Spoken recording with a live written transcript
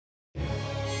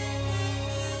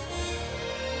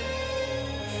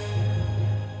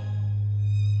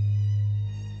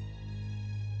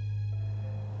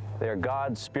They are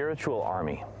God's spiritual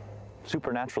army,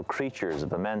 supernatural creatures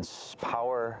of immense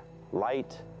power,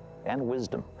 light, and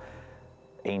wisdom.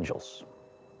 Angels.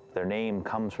 Their name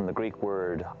comes from the Greek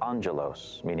word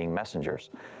angelos, meaning messengers.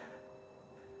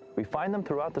 We find them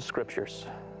throughout the scriptures,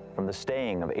 from the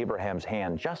staying of Abraham's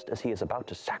hand just as he is about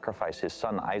to sacrifice his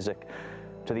son Isaac,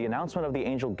 to the announcement of the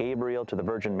angel Gabriel to the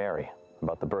Virgin Mary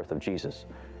about the birth of Jesus.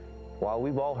 While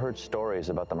we've all heard stories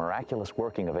about the miraculous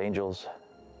working of angels,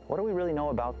 what do we really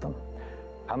know about them?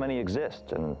 How many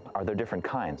exist, and are there different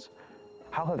kinds?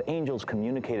 How have angels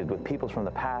communicated with peoples from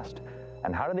the past,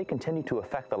 and how do they continue to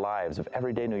affect the lives of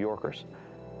everyday New Yorkers?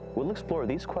 We'll explore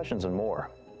these questions and more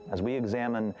as we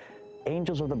examine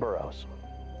Angels of the Boroughs.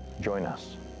 Join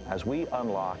us as we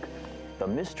unlock the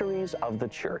mysteries of the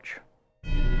Church.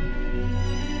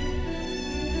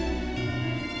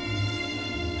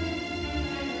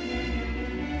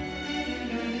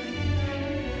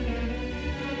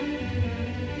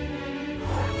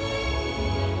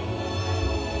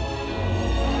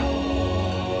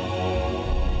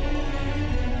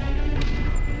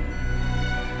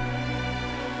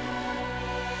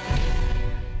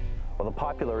 Well, the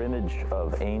popular image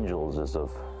of angels is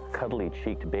of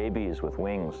cuddly-cheeked babies with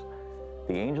wings.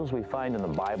 The angels we find in the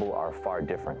Bible are far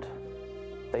different.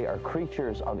 They are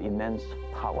creatures of immense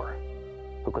power,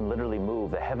 who can literally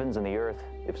move the heavens and the earth,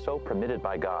 if so permitted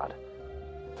by God.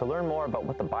 To learn more about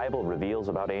what the Bible reveals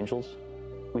about angels,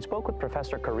 we spoke with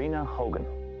Professor Karina Hogan,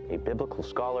 a biblical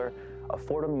scholar of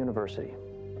Fordham University.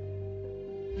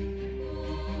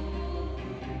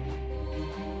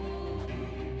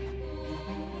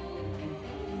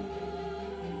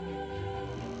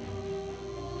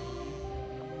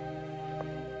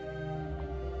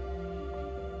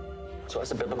 So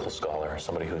as a biblical scholar,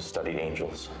 somebody who has studied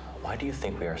angels, why do you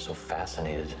think we are so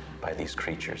fascinated by these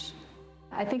creatures?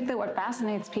 I think that what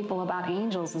fascinates people about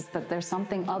angels is that there's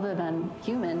something other than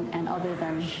human and other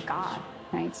than God,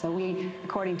 right? So we,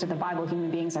 according to the Bible, human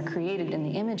beings are created in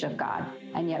the image of God,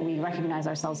 and yet we recognize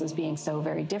ourselves as being so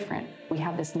very different. We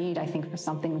have this need, I think, for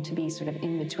something to be sort of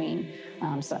in between.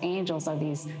 So angels are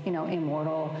these,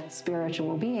 immortal,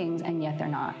 spiritual beings, and yet they're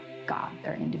not God.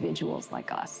 They're individuals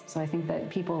like us. So I think that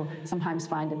people sometimes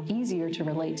find it easier to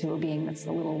relate to a being that's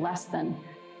a little less than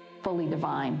fully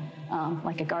divine,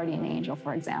 like a guardian angel,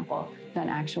 for example, than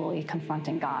actually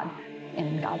confronting God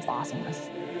in God's awesomeness.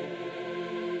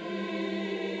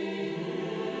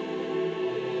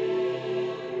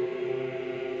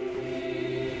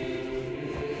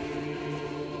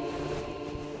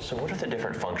 So what are the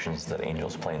different functions that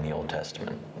angels play in the Old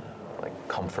Testament? Like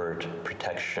comfort,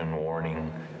 protection,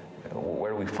 warning?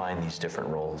 Where do we find these different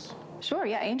roles? Sure,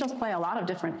 yeah, angels play a lot of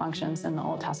different functions in the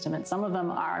Old Testament. Some of them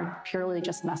are purely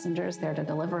just messengers, there to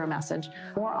deliver a message.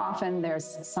 More often,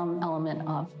 there's some element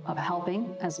of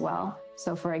helping as well.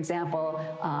 So for example,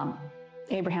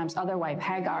 Abraham's other wife,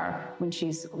 Hagar, when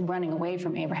she's running away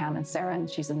from Abraham and Sarah and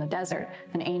she's in the desert,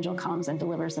 an angel comes and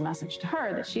delivers a message to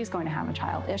her that she's going to have a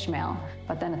child, Ishmael,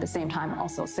 but then at the same time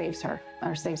also saves her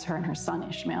and her son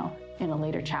Ishmael in a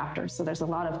later chapter. So there's a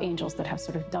lot of angels that have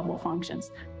sort of double functions.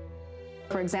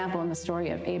 For example, in the story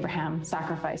of Abraham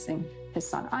sacrificing his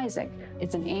son Isaac,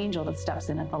 it's an angel that steps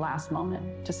in at the last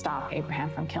moment to stop Abraham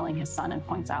from killing his son and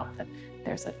points out that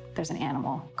there's an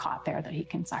animal caught there that he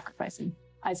can sacrifice in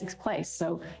Isaac's place.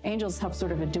 So angels have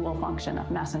sort of a dual function of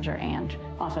messenger and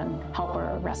often helper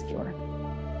or rescuer.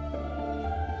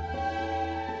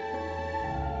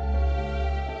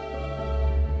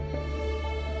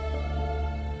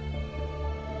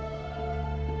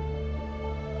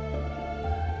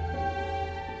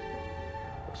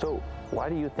 So why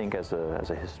do you think, as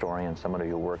a historian, somebody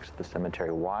who works at the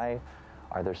cemetery, why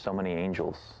are there so many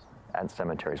angels at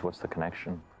cemeteries? What's the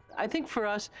connection? I think for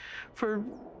us, for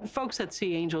folks that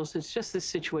see angels, it's just this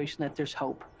situation that there's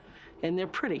hope. And they're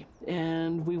pretty.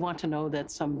 And we want to know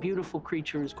that some beautiful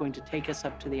creature is going to take us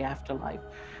up to the afterlife.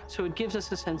 So it gives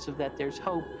us a sense of that there's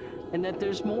hope and that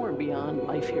there's more beyond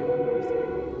life here on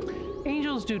earth.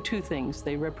 Angels do two things.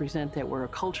 They represent that we're a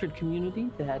cultured community,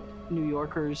 that New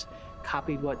Yorkers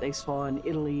copied what they saw in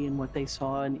Italy and what they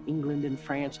saw in England and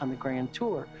France on the Grand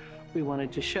Tour. We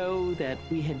wanted to show that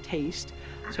we had taste,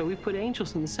 so we put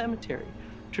angels in the cemetery.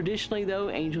 Traditionally, though,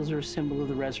 angels are a symbol of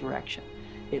the resurrection.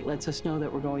 It lets us know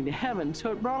that we're going to heaven,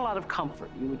 so it brought a lot of comfort.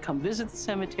 You would come visit the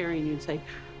cemetery and you'd say,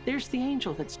 there's the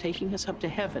angel that's taking us up to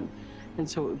heaven. And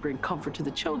so it would bring comfort to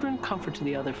the children, comfort to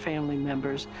the other family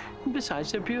members, and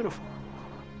besides, they're beautiful.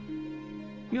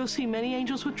 You'll see many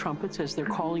angels with trumpets as they're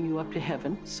calling you up to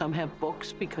heaven. Some have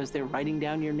books because they're writing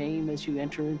down your name as you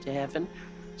enter into heaven.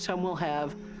 Some will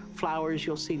have flowers.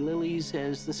 You'll see lilies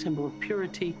as the symbol of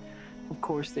purity. Of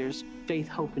course, there's faith,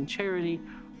 hope, and charity.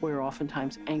 where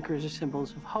oftentimes anchors are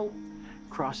symbols of hope.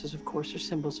 Crosses, of course, are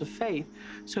symbols of faith.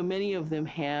 So many of them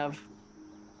have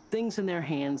things in their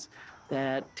hands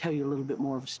that tell you a little bit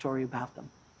more of a story about them.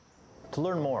 To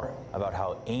learn more about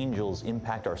how angels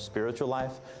impact our spiritual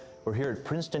life, we're here at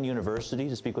Princeton University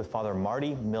to speak with Father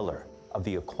Marty Miller of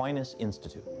the Aquinas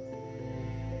Institute.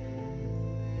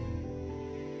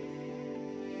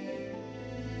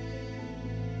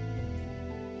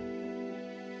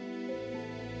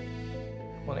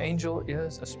 Well, an angel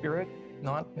is a spirit,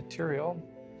 not material.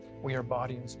 We are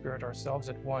body and spirit ourselves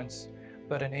at once,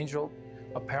 but an angel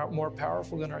more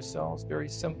powerful than ourselves, very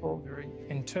simple, very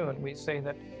in tune. We say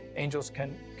that angels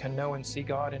can know and see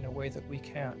God in a way that we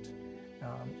can't.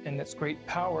 And it's great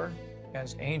power,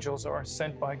 as angels are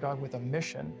sent by God with a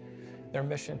mission, their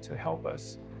mission to help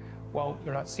us. While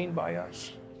they're not seen by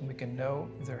us, and we can know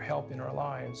their help in our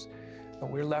lives, but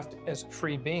we're left as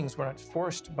free beings. We're not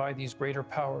forced by these greater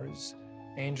powers,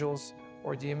 angels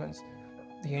or demons.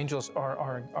 The angels are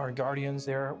our guardians.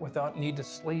 They're without need to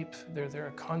sleep. They're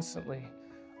there constantly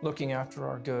looking after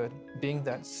our good, being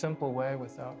that simple way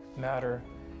without matter,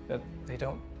 that they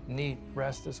don't need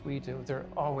rest as we do. They're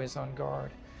always on guard.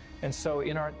 And so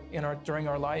during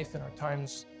our life, in our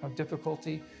times of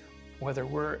difficulty, whether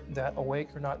we're that awake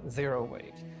or not, they're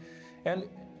awake. And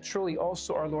truly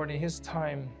also our Lord in his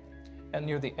time and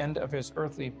near the end of his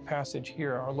earthly passage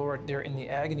here, our Lord there in the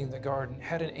agony in the garden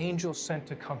had an angel sent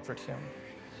to comfort him.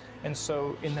 And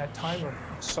so in that time of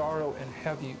sorrow and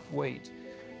heavy weight,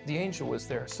 the angel was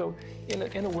there. So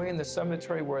in a way, in the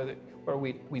cemetery where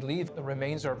we leave the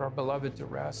remains of our beloved to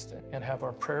rest and have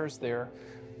our prayers there,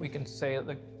 we can say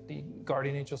that the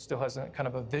guardian angel still has a kind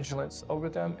of a vigilance over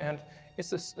them. And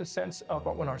it's a sense of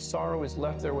when our sorrow is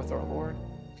left there with our Lord,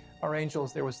 our angel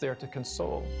was there to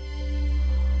console.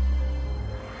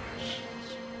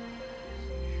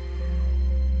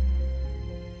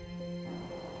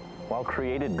 While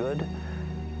created good,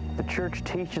 the Church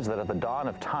teaches that at the dawn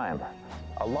of time,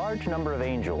 a large number of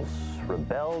angels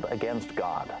rebelled against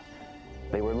God.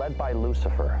 They were led by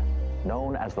Lucifer,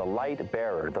 known as the light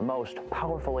bearer, the most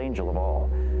powerful angel of all.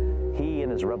 He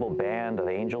and his rebel band of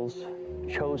angels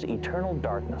chose eternal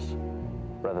darkness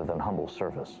rather than humble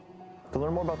service. To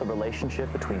learn more about the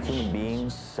relationship between human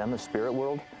beings and the spirit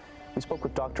world, we spoke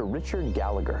with Dr. Richard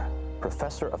Gallagher,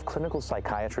 professor of clinical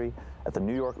psychiatry at the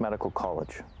New York Medical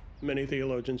College. Many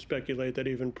theologians speculate that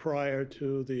even prior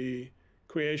to the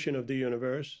creation of the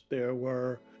universe, there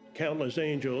were countless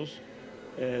angels,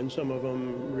 and some of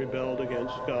them rebelled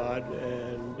against God,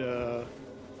 and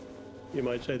you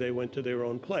might say they went to their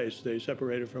own place. They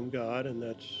separated from God, and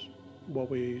that's what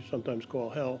we sometimes call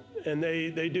hell. And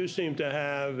they do seem to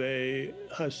have a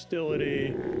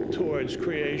hostility towards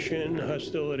creation,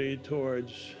 hostility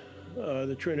towards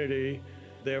the Trinity.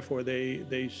 Therefore,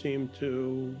 they seem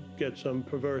to get some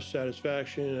perverse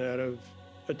satisfaction out of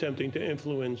attempting to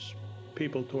influence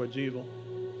people towards evil.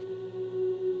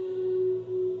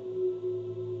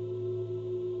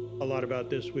 A lot about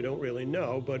this we don't really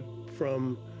know, but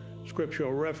from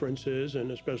scriptural references,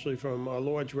 and especially from our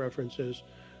Lord's references,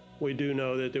 we do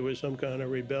know that there was some kind of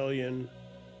rebellion,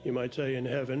 you might say, in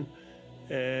heaven,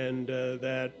 and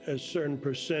that a certain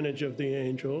percentage of the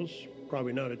angels,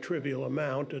 probably not a trivial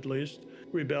amount at least,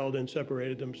 rebelled and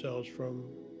separated themselves from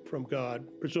God,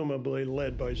 presumably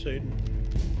led by Satan.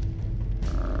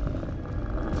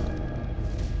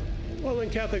 Well,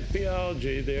 in Catholic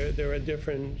theology, there are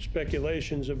different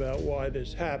speculations about why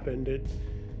this happened. It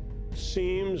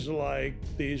seems like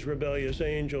these rebellious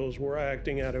angels were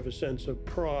acting out of a sense of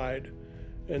pride,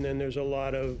 and then there's a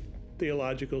lot of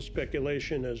theological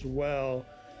speculation as well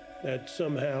that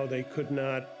somehow they could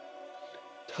not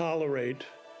tolerate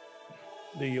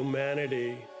the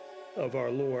humanity of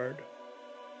our Lord,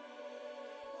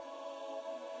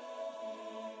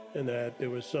 and that there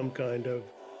was some kind of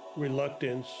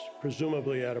reluctance,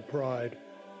 presumably out of pride,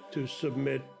 to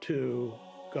submit to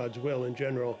God's will in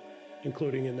general,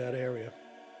 including in that area.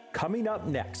 Coming up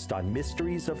next on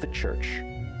Mysteries of the Church,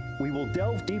 we will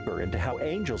delve deeper into how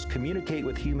angels communicate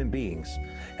with human beings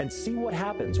and see what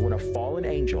happens when a fallen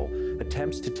angel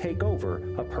attempts to take over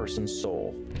a person's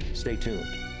soul. Stay tuned.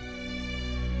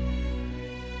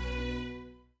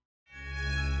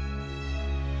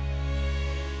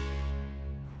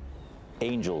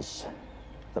 Angels,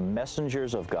 the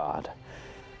messengers of God.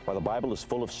 While the Bible is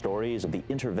full of stories of the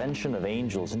intervention of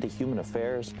angels into human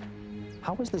affairs,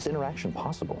 how is this interaction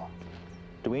possible?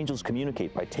 Do angels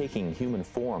communicate by taking human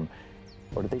form,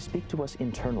 or do they speak to us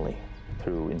internally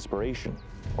through inspiration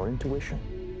or intuition?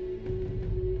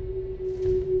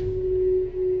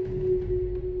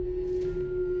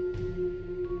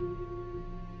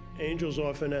 angels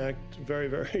often act very,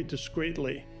 very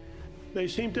discreetly. They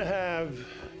seem to have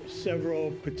several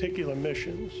particular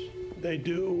missions. They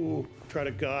do try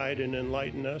to guide and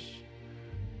enlighten us.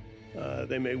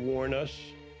 They may warn us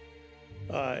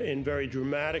in very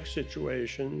dramatic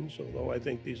situations, although I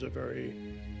think these are very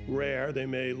rare. They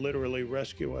may literally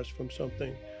rescue us from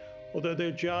something, although their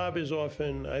job is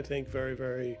often, I think, very,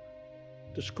 very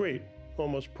discreet,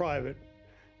 almost private.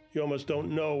 You almost don't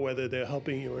know whether they're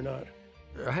helping you or not.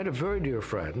 I had a very dear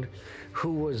friend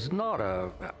who was not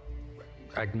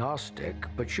agnostic,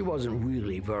 but she wasn't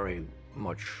really very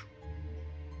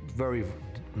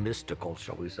mystical,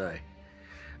 shall we say.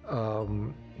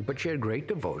 But she had great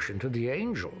devotion to the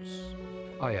angels.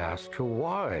 I asked her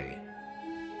why.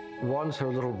 Once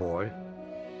her little boy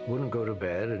wouldn't go to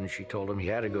bed, and she told him he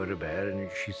had to go to bed,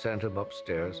 and she sent him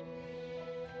upstairs.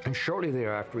 And shortly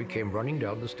thereafter, he came running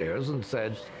down the stairs and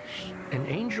said, "An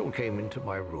angel came into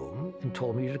my room and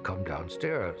told me to come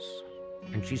downstairs."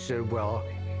 And she said, "Well,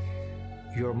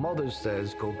 your mother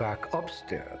says go back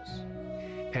upstairs."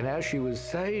 And as she was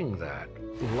saying that,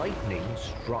 lightning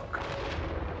struck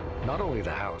not only the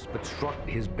house, but struck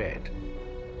his bed.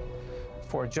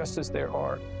 For just as there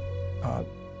are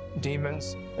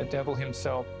demons, the devil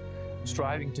himself,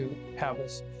 striving to have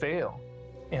us fail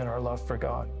in our love for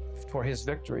God, for his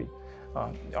victory,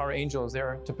 our angel is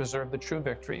there to preserve the true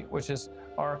victory, which is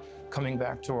our coming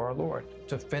back to our Lord,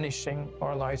 to finishing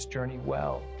our life's journey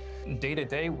well. Day to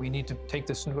day, we need to take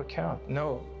this into account.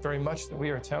 Know very much that we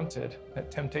are tempted,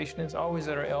 that temptation is always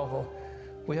at our elbow.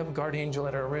 We have a guardian angel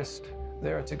at our wrist,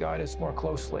 there to guide us more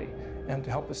closely and to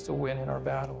help us to win in our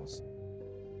battles.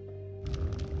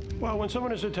 Well, when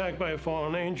someone is attacked by a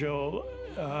fallen angel,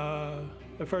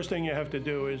 the first thing you have to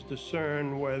do is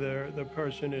discern whether the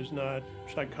person is not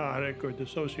psychotic or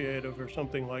dissociative or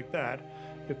something like that,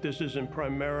 if this isn't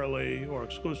primarily or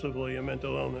exclusively a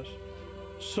mental illness.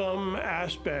 Some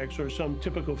aspects or some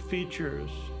typical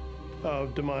features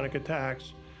of demonic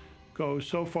attacks go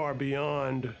so far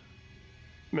beyond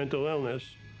mental illness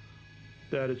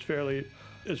that it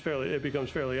becomes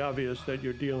fairly obvious that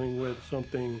you're dealing with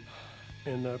something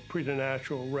in the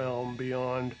preternatural realm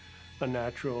beyond a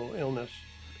natural illness.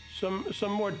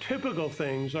 Some more typical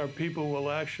things are people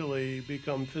will actually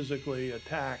become physically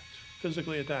attacked,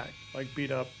 like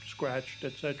beat up, scratched,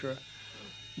 etc.,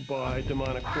 by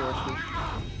demonic forces.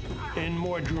 In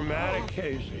more dramatic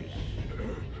cases,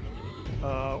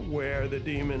 where the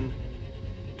demon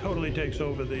totally takes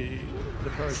over the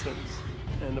person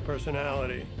and the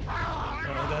personality,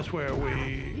 that's where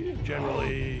we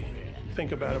generally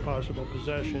think about a possible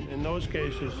possession. In those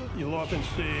cases, you'll often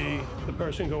see the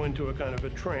person go into a kind of a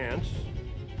trance,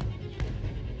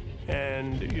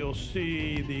 and you'll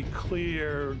see the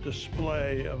clear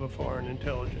display of a foreign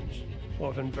intelligence,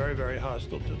 often very, very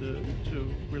hostile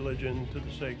to religion, to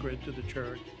the sacred, to the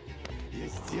church.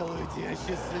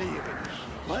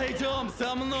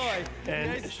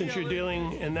 And since you're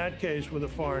dealing, in that case, with a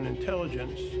foreign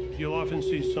intelligence, you'll often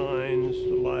see signs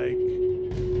like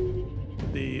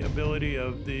the ability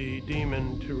of the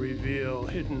demon to reveal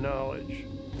hidden knowledge,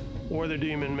 or the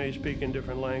demon may speak in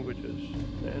different languages.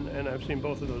 And I've seen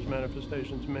both of those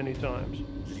manifestations many times.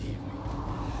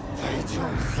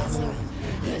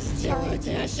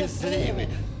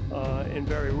 In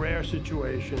very rare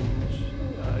situations,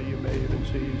 you may even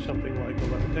see something like a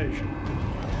levitation.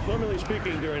 Normally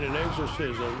speaking, during an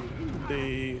exorcism,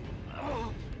 the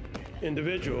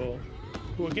individual,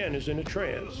 who again is in a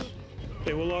trance,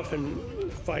 they will often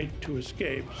fight to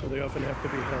escape, so they often have to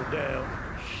be held down.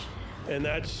 And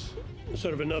that's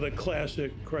sort of another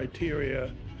classic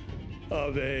criteria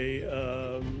of a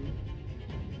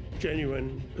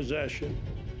genuine possession,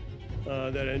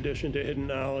 that in addition to hidden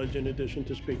knowledge, in addition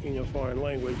to speaking a foreign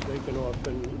language, they can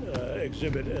often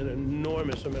exhibit an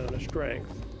enormous amount of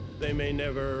strength. They may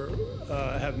never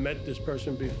have met this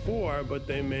person before, but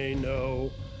they may know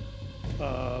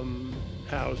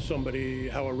how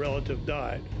a relative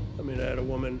died. I mean, I had a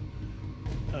woman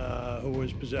who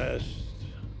was possessed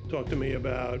talk to me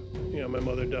about, my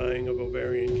mother dying of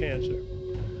ovarian cancer.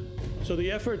 So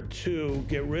the effort to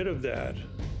get rid of that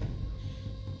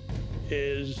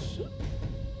is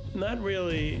not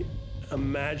really a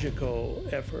magical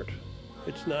effort.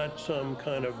 It's not some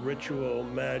kind of ritual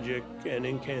magic and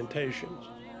incantations.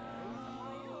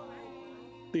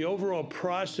 The overall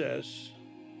process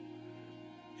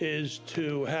is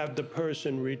to have the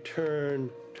person return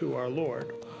to our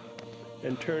Lord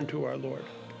and turn to our Lord.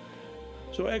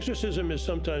 So exorcism is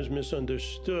sometimes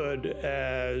misunderstood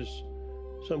as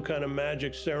some kind of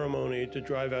magic ceremony to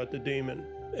drive out the demon.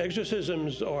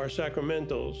 Exorcisms are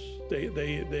sacramentals.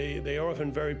 They are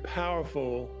often very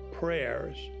powerful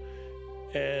prayers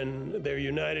and they're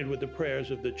united with the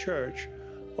prayers of the church.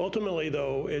 Ultimately,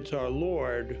 though, it's our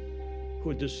Lord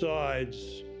who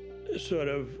decides sort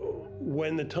of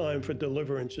when the time for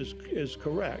deliverance is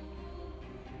correct.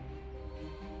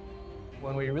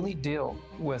 When we really deal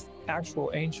with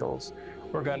actual angels,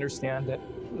 we're going to understand that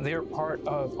they're part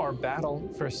of our battle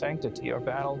for sanctity, our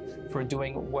battle for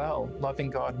doing well, loving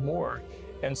God more.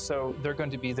 And so they're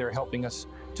going to be there helping us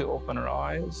to open our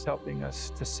eyes, helping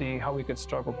us to see how we could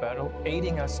struggle better,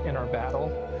 aiding us in our battle.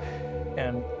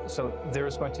 And so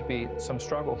there's going to be some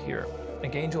struggle here.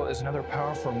 An angel is another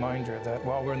powerful reminder that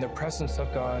while we're in the presence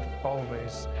of God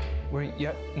always, we're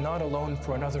yet not alone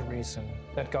for another reason,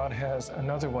 that God has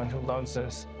another one who loves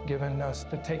us, given us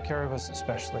to take care of us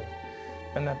especially.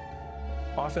 And that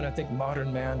often I think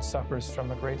modern man suffers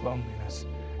from a great loneliness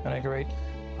and a great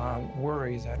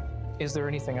worry that, is there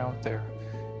anything out there?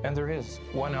 And there is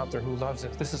one out there who loves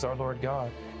us. This is our Lord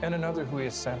God, and another who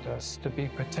has sent us to be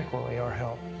particularly our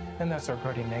help. And that's our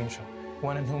guardian angel,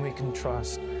 one in whom we can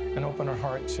trust and open our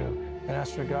heart to and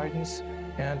ask for guidance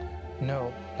and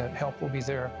know that help will be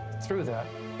there through that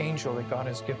angel that God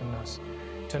has given us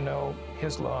to know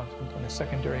his love in a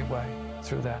secondary way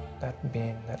through that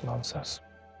being that loves us.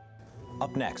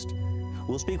 Up next,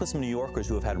 we'll speak with some New Yorkers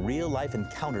who have had real-life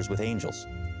encounters with angels.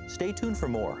 Stay tuned for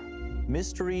more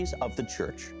Mysteries of the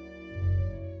Church.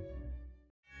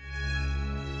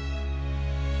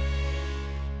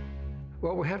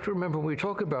 Well, we have to remember when we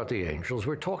talk about the angels,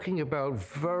 we're talking about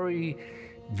very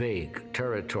vague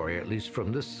territory, at least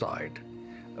from this side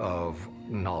of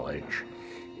knowledge.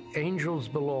 Angels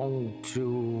belong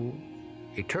to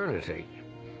eternity.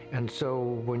 And so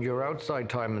when you're outside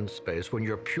time and space, when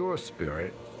you're pure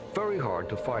spirit, very hard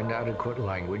to find adequate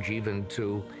language even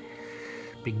to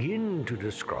begin to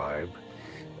describe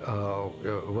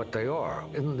what they are.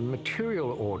 In the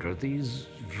material order, these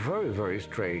very, very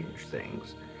strange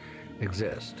things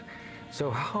exist. So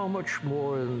how much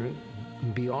more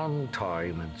beyond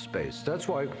time and space? That's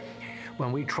why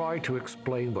when we try to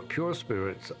explain what pure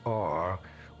spirits are,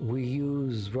 we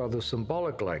use rather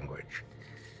symbolic language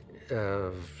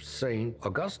of St.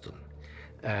 Augustine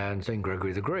and St.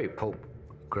 Gregory the Great, Pope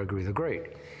Gregory the Great.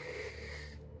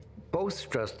 Both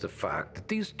stress the fact that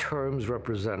these terms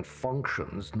represent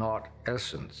functions, not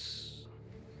essence.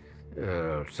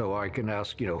 So I can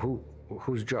ask,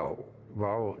 who's Joe?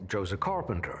 Well, Joe's a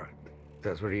carpenter.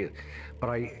 That's what he is. But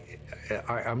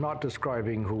I'm not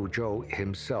describing who Joe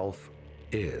himself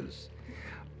is.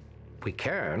 We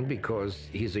can, because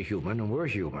he's a human and we're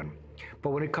human.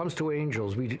 But when it comes to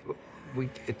angels,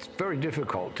 it's very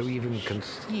difficult to even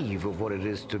conceive of what it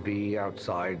is to be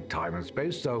outside time and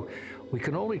space. So we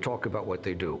can only talk about what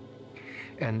they do.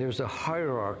 And there's a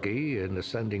hierarchy and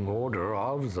ascending order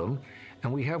of them.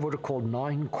 And we have what are called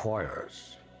 9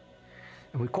 choirs.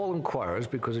 And we call them choirs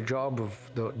because the job of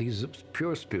these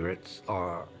pure spirits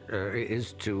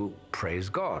is to praise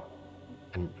God.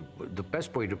 And the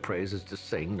best way to praise is to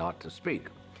sing, not to speak.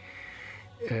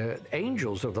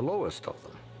 Angels are the lowest of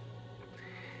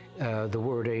them. The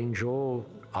word angel,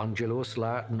 angelos,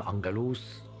 Latin,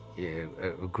 angelus,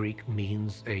 Greek,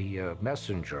 means a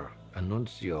messenger, a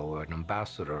nuncio, an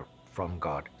ambassador from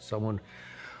God, someone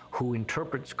who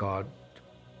interprets God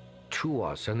to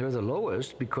us. And they're the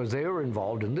lowest because they are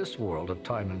involved in this world of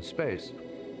time and space.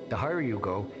 The higher you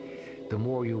go, the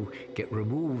more you get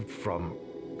removed from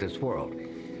this world.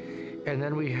 And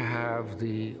then we have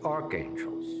the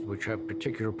archangels, which have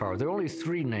particular power. There are only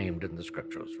 3 named in the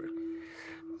scriptures,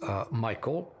 really.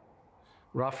 Michael,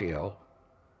 Raphael,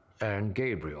 and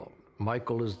Gabriel.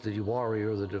 Michael is the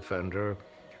warrior, the defender.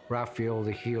 Raphael,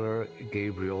 the healer.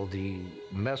 Gabriel, the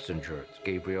messenger. It's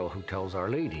Gabriel who tells Our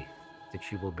Lady that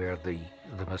she will bear the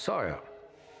Messiah.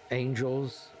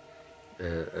 Angels,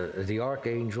 the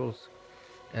archangels,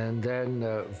 and then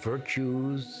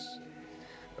virtues.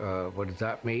 What does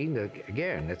that mean?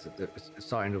 Again, it's a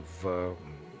sign of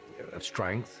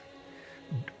strength.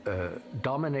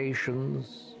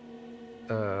 Dominations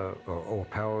or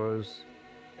powers,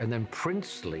 and then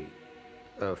princely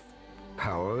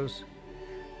powers,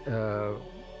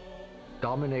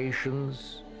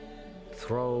 dominations,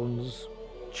 thrones,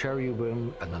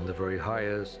 cherubim, and then the very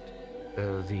highest,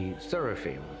 the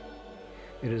seraphim.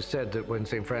 It is said that when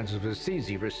St. Francis of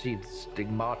Assisi received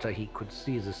stigmata, he could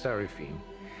see the seraphim.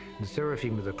 The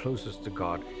seraphim are the closest to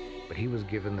God, but he was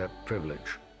given that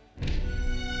privilege.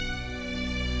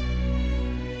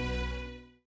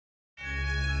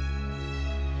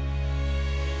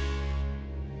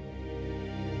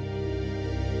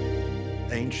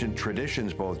 Ancient ancient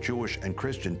traditions, both Jewish and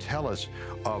Christian, tell us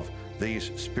of these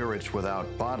spirits without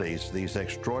bodies, these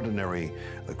extraordinary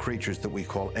creatures that we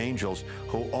call angels,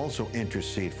 who also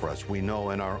intercede for us. We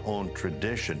know in our own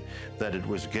tradition that it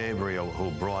was Gabriel who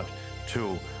brought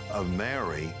to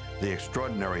Mary the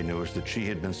extraordinary news that she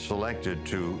had been selected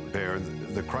to bear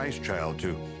the Christ child,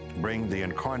 to bring the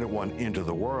incarnate one into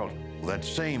the world. That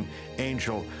same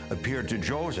angel appeared to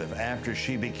Joseph after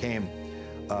she became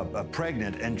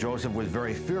pregnant, and Joseph was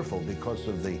very fearful because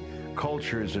of the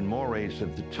cultures and mores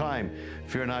of the time.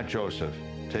 Fear not, Joseph,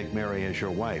 take Mary as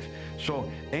your wife.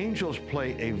 So angels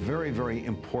play a very, very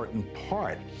important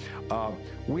part.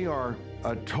 We are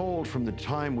told from the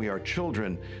time we are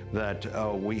children that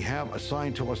we have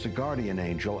assigned to us a guardian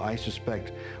angel. I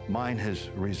suspect mine has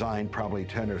resigned probably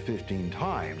 10 or 15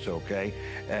 times, okay?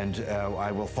 And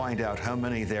I will find out how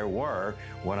many there were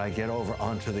when I get over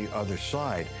onto the other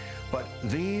side. But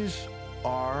these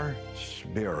are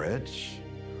spirits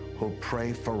who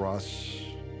pray for us,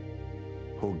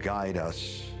 who guide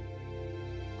us,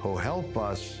 who help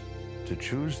us to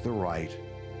choose the right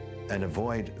and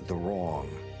avoid the wrong.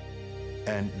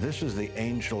 And this is the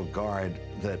angel guard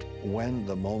that, when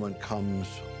the moment comes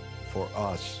for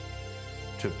us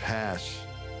to pass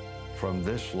from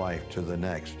this life to the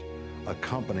next,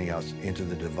 accompany us into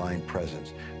the divine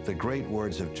presence. The great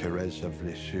words of Therese of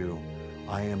Lisieux,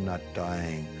 I am not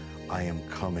dying, I am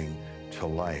coming to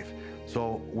life.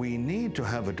 So we need to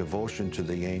have a devotion to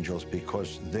the angels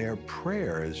because their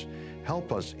prayers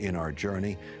help us in our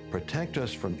journey, protect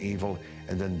us from evil,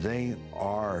 and then they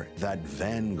are that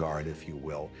vanguard, if you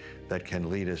will, that can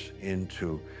lead us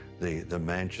into the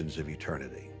mansions of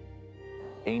eternity.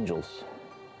 Angels,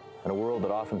 in a world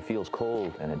that often feels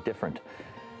cold and indifferent,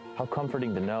 how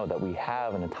comforting to know that we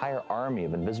have an entire army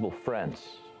of invisible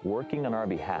friends working on our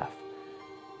behalf.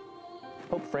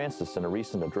 Pope Francis, in a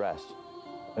recent address,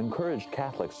 encouraged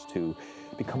Catholics to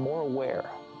become more aware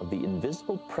of the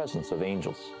invisible presence of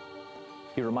angels.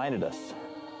 He reminded us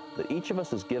that each of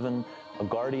us is given a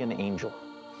guardian angel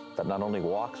that not only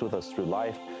walks with us through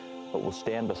life, but will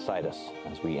stand beside us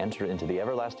as we enter into the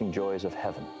everlasting joys of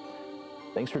heaven.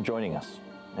 Thanks for joining us,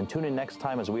 and tune in next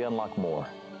time as we unlock more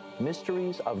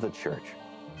Mysteries of the Church.